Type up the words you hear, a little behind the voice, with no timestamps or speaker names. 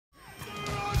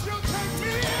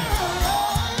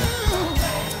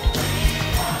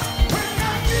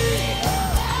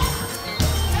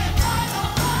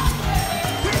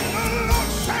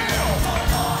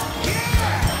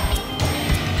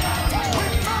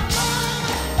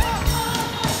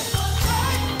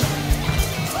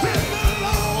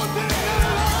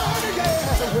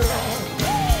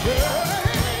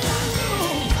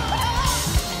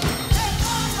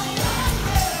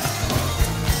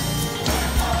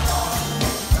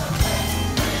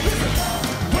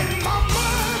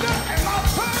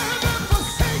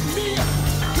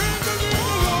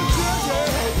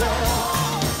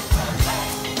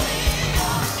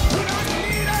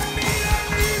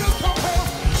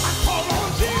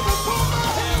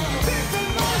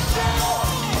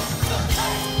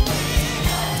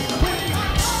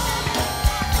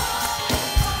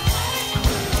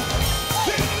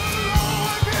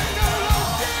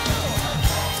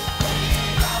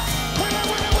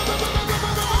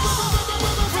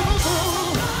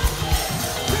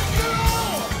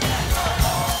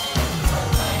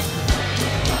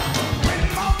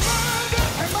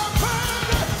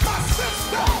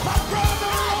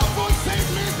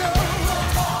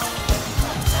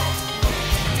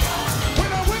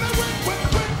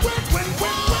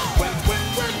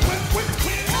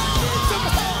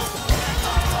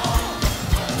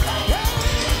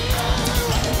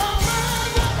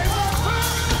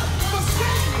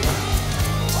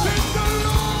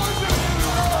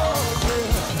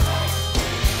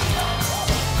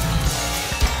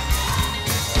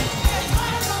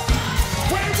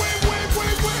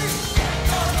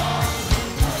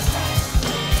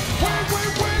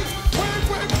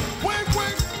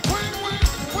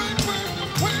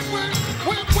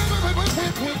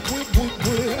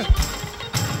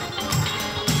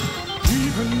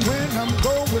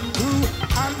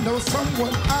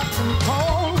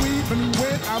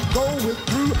going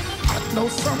through. I know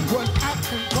someone I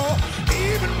can call.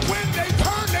 Even when they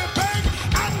turn their back,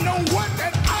 I know one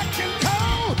that I can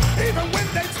call. Even when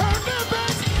they turn their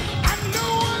back, I know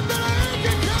one that I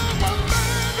can call. My baby.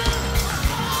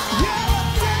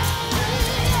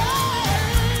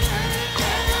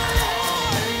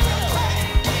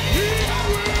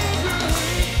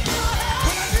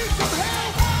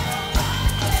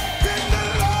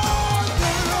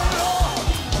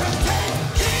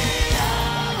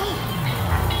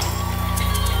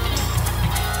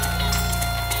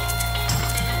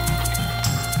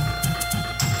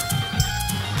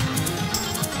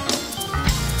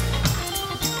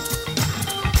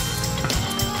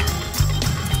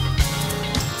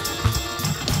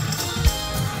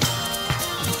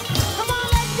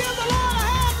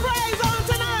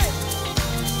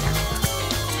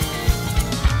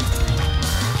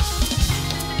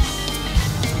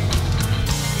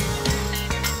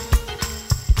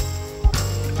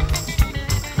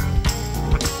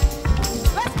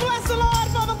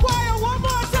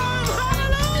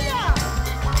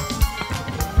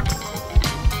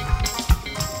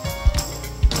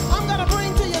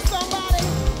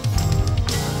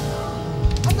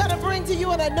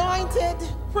 An anointed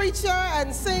preacher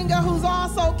and singer who's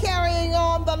also carrying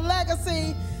on the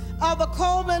legacy of the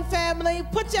Coleman family.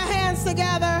 Put your hands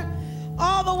together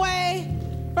all the way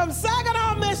from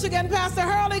Saginaw, Michigan, Pastor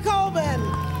Hurley Coleman.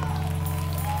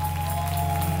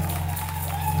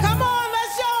 Come on,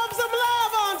 let's show him some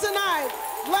love on tonight.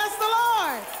 Bless the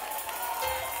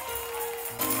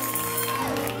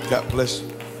Lord. God bless you.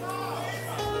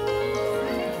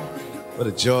 What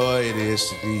a joy it is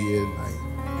to be here tonight.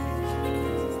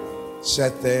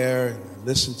 Sat there and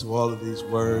listened to all of these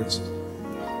words.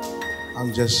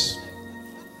 I'm just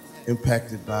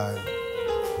impacted by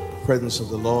the presence of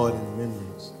the Lord in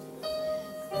memories.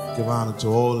 Give honor to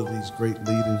all of these great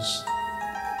leaders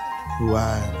who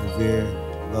I revere,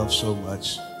 love so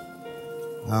much.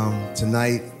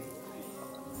 Tonight,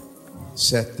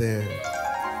 sat there,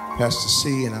 Pastor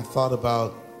C, and I thought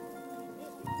about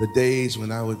the days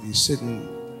when I would be sitting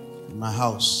in my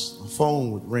house. My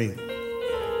phone would ring.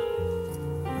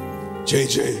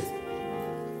 JJ,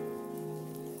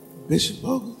 Bishop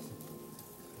Bogan,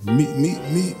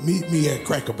 meet me at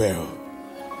Cracker Barrel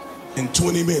in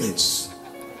 20 minutes.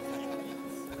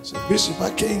 I said, Bishop, I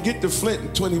can't get to Flint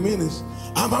in 20 minutes.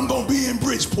 I'm gonna be in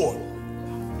Bridgeport.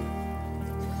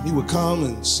 He would come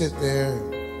and sit there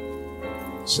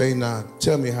and say, nah,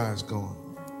 tell me how it's going.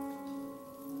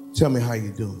 Tell me how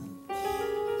you're doing.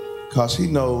 Because he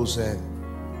knows that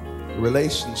the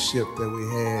relationship that we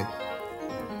had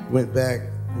went back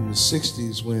in the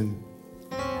 60s when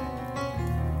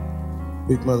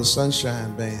Big Mother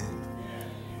Sunshine Band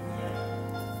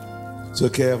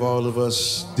took care of all of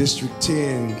us District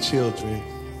 10 children.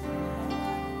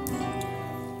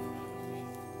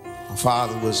 My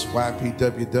father was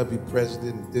YPWW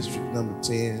president in District number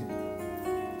 10.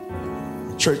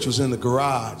 The church was in the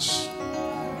garage.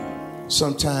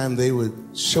 Sometime they would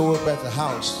show up at the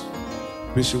house,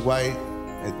 Bishop White,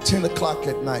 at 10 o'clock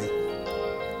at night.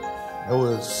 There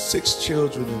were 6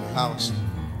 children in the house.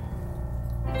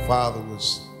 My father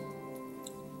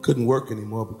couldn't work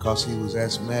anymore because he was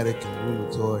asthmatic and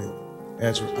rheumatoid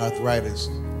arthritis.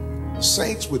 The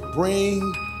saints would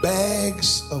bring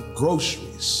bags of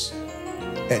groceries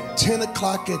at 10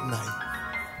 o'clock at night.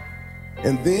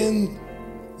 And then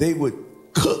they would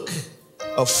cook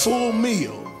a full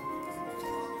meal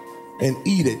and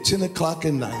eat at 10 o'clock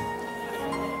at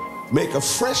night. Make a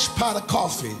fresh pot of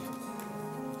coffee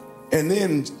and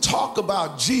then talk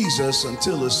about Jesus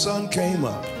until the sun came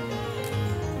up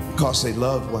because they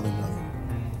loved one another.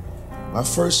 My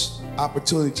first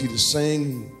opportunity to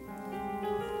sing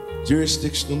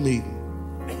jurisdictional meeting,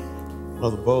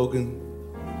 Mother Bogan,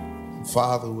 my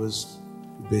father was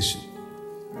the bishop.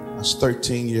 I was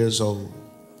 13 years old.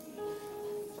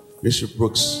 Bishop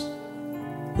Brooks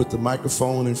put the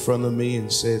microphone in front of me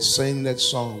and said, sing that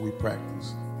song we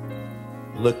practiced.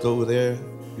 I looked over there,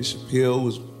 Bishop Hill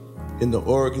was in the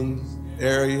organ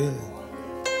area.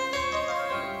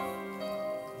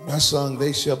 I sung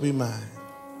They Shall Be Mine,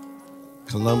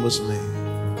 Columbus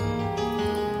Man.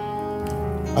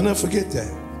 I'll never forget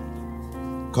that,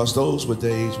 because those were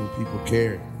days when people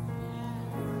cared.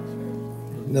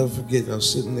 I'll never forget, I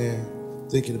was sitting there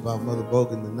thinking about Mother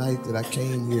Bogan the night that I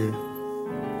came here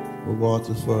with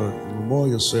Walter for the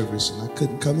memorial service and I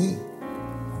couldn't come in.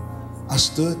 I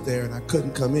stood there and I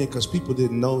couldn't come in because people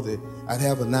didn't know that I'd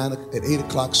have an 8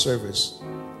 o'clock service.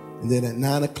 And then at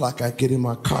 9 o'clock, I'd get in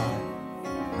my car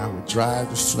and I would drive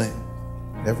to Flint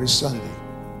every Sunday.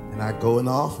 And I'd go in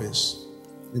the office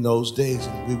in those days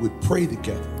and we would pray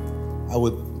together. I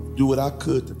would do what I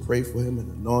could to pray for him and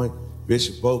anoint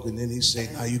Bishop Bogan. And then he'd say,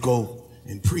 now you go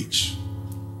and preach.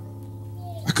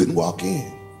 I couldn't walk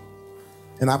in.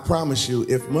 And I promise you,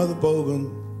 if Mother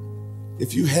Bogan,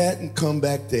 if you hadn't come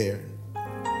back there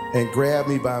and grabbed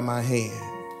me by my hand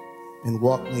and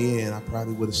walked me in, I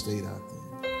probably would have stayed out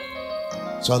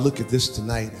there. So I look at this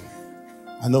tonight.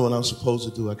 I know what I'm supposed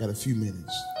to do. I got a few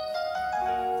minutes.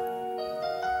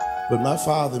 But my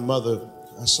father and mother,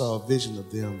 I saw a vision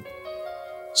of them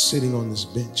sitting on this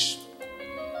bench,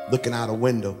 looking out a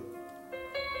window.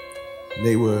 And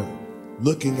they were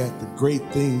looking at the great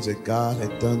things that God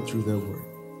had done through their work.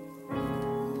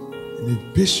 And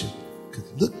then Bishop could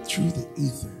look through the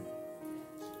ether,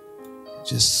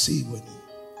 just see what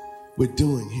we're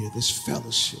doing here, this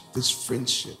fellowship, this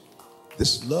friendship,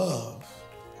 this love.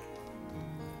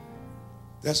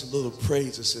 That's a little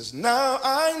praise that says, now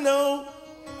I know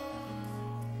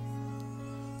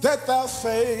that thou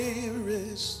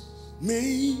favorest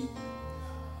me.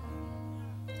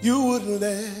 You wouldn't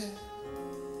let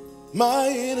my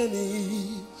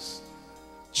enemies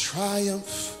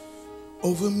triumph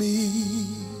over me.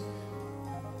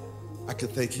 I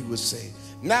could think he would say,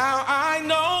 now I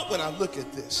know, when I look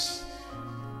at this,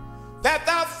 that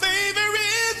thou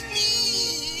favorest me.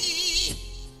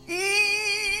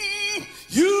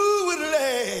 You would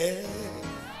let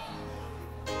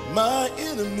my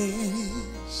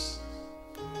enemies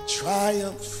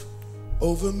triumph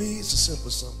over me. It's a simple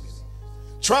song.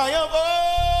 Triumph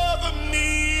over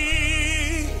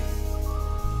me,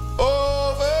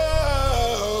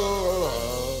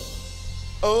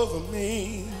 over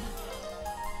me.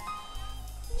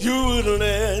 You would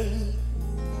let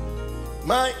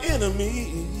my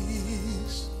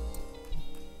enemies.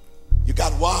 You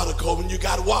got water, Coleman. You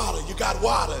got water. You got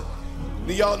water.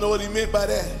 Do y'all know what he meant by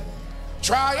that?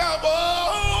 Triumph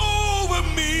over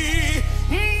me.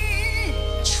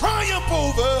 Triumph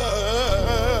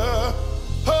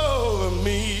over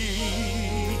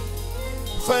me.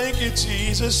 Thank you,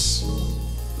 Jesus.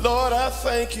 Lord, I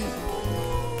thank you.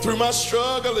 Through my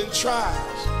struggle and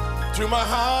trials, through my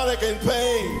heartache and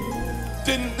pain,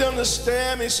 didn't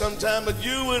understand me sometimes, but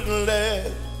you wouldn't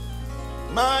let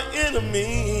my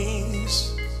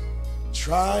enemies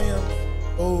triumph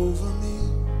over me.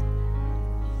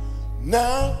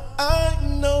 Now I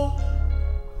know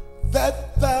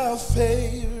that thou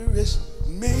favorest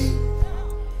me.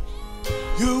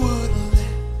 You wouldn't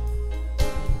let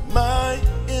my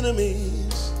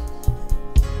enemies.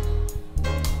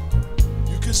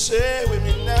 You can say with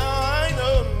me, now I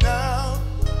know now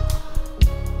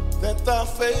that thou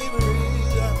favorest.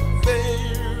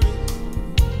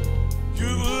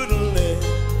 You wouldn't let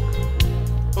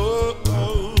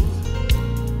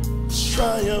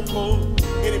triumph over.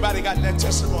 Anybody got that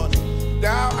testimony?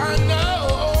 Now I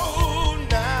know,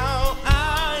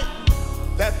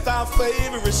 that thou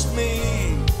favorest me.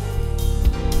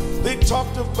 They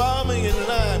talked about me in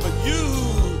line, but you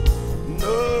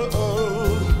know,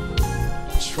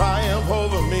 triumph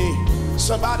over me.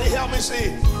 Somebody help me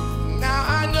see. Now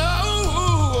I know,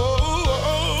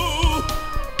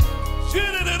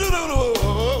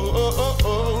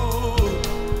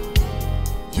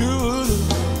 you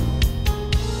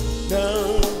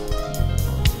know,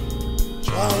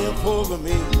 triumph over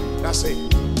me. Now say,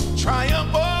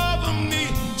 triumph over me,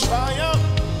 triumph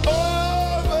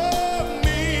over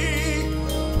me,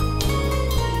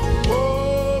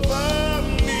 over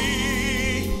me.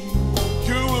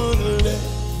 You would let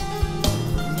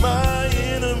my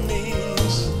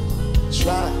enemies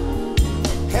try.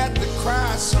 Had to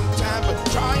cry sometime, but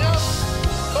triumph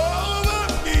over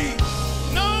me.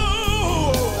 No,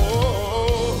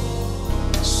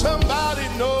 somebody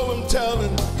know I'm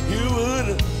telling you would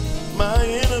my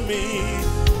enemy.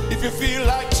 If you feel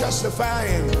like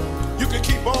testifying, you can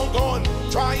keep on going.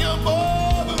 Triumph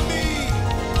over me.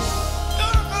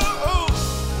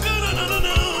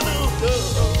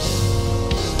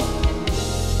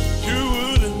 You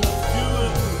wouldn't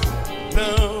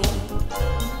know.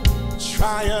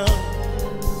 Triumph.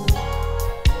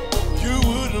 You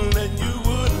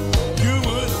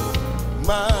wouldn't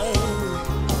mind.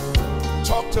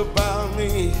 Talked about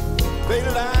me. They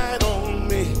lied on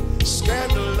me.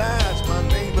 Scandalized my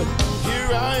name, but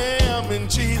here I am in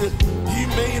Jesus. He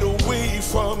made a way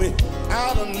for me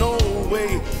out of no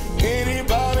way.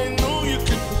 Anybody know you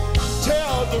can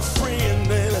tell the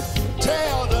friend and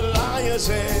tell the liars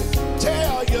and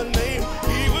tell your name.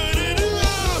 He wouldn't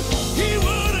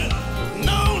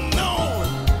no.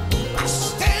 I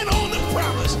stand on the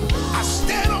promise. I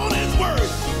stand on his word.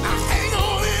 I hang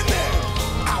on in there.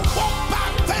 I walk by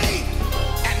faith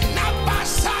and not by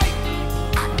sight.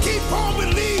 Keep on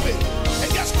believing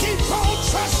and just keep on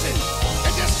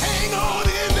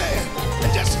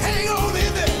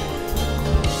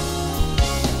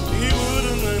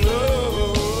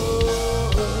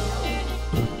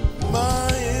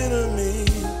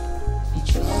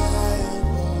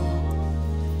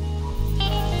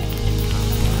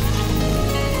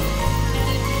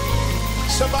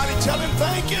Tell him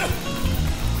thank you.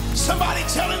 Somebody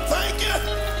tell him thank you.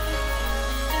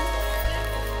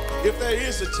 If there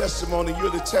is a testimony,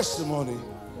 you're the testimony.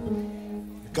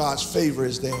 God's favor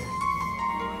is there.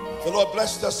 The Lord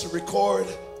blessed us to record.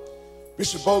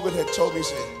 Bishop Bogan had told me, he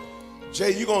said,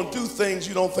 Jay, you're going to do things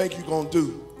you don't think you're going to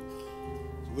do.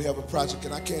 We have a project,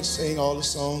 and I can't sing all the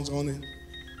songs on it.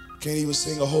 Can't even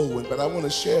sing a whole one, but I want to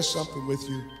share something with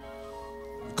you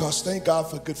because thank God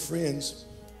for good friends.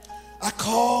 I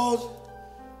called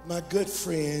my good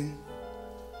friend,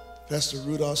 Pastor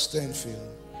Rudolph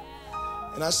Stanfield,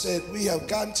 and I said, we have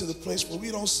gotten to the place where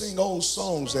we don't sing old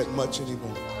songs that much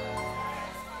anymore.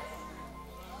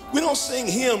 We don't sing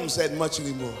hymns that much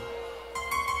anymore.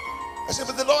 I said,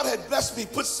 but the Lord had blessed me,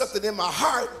 put something in my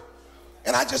heart,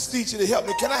 and I just need you to help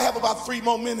me. Can I have about 3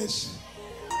 more minutes?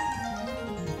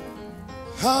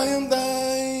 I am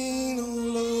thine, O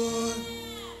Lord.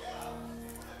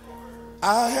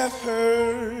 I have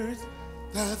heard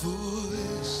thy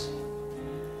voice,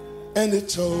 and it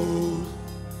told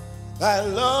thy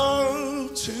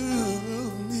love to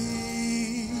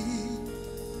me.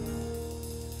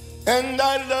 And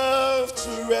I love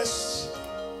to rest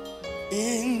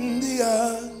in the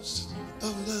arms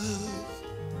of love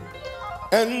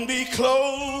and be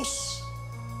close,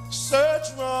 so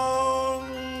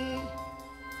drawn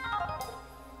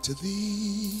to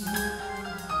thee.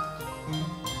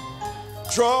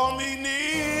 Draw me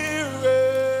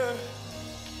nearer,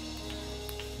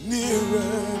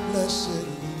 nearer, blessed,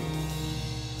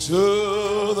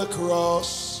 to the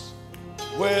cross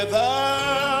where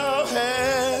thou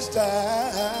hast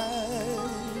died.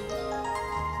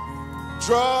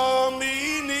 Draw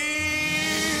me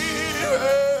nearer,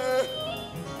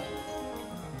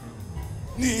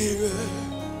 nearer,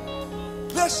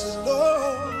 blessed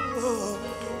Lord,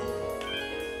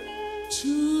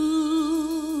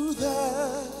 to thy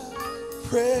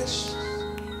precious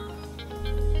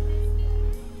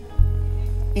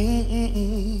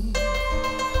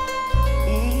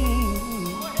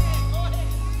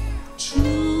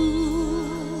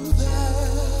to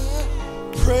thy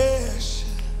precious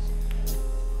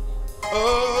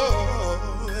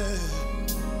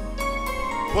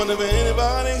wonder if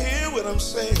anybody hear what I'm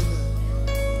saying.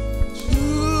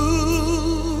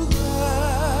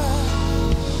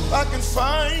 I can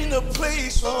find a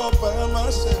place all by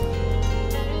myself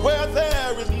where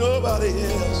there is nobody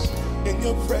else in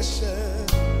your precious.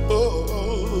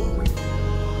 Oh,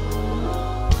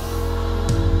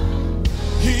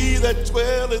 he that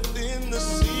dwelleth in the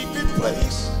secret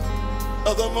place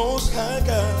of the Most High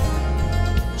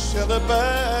God shall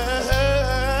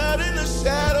abide in the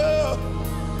shadow.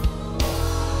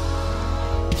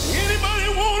 Anybody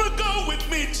want to go with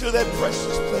me to that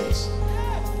precious place?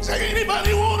 Say,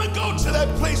 anybody want to go to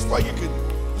that place where you can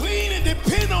lean and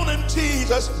depend on him,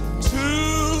 Jesus?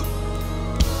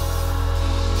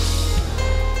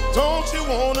 Don't you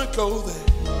want to go there?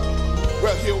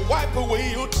 Well, he'll wipe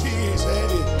away your tears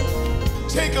and he'll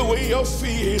take away your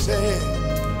fears. And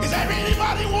is there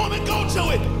anybody want to go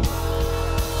to it?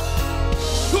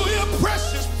 To your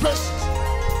precious, precious.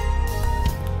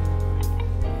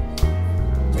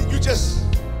 Can you just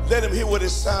let him hear what it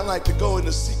sounds like to go in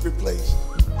the secret place?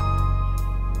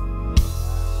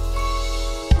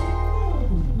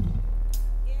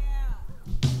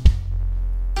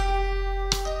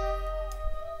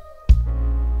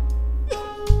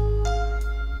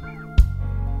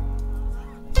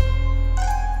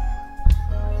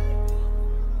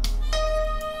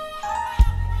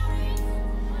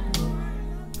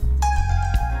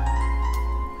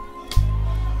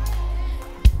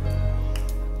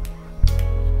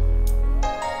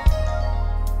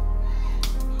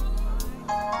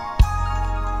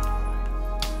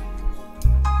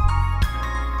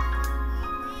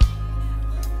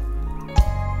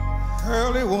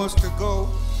 Hurley wants to go,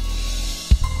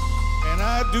 and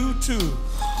I do too.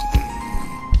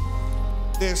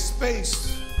 There's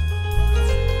space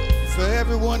for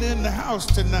everyone in the house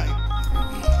tonight.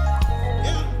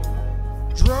 Yeah.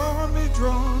 Draw me,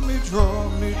 draw me, draw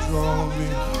me, draw me.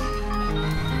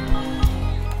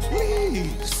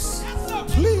 Please.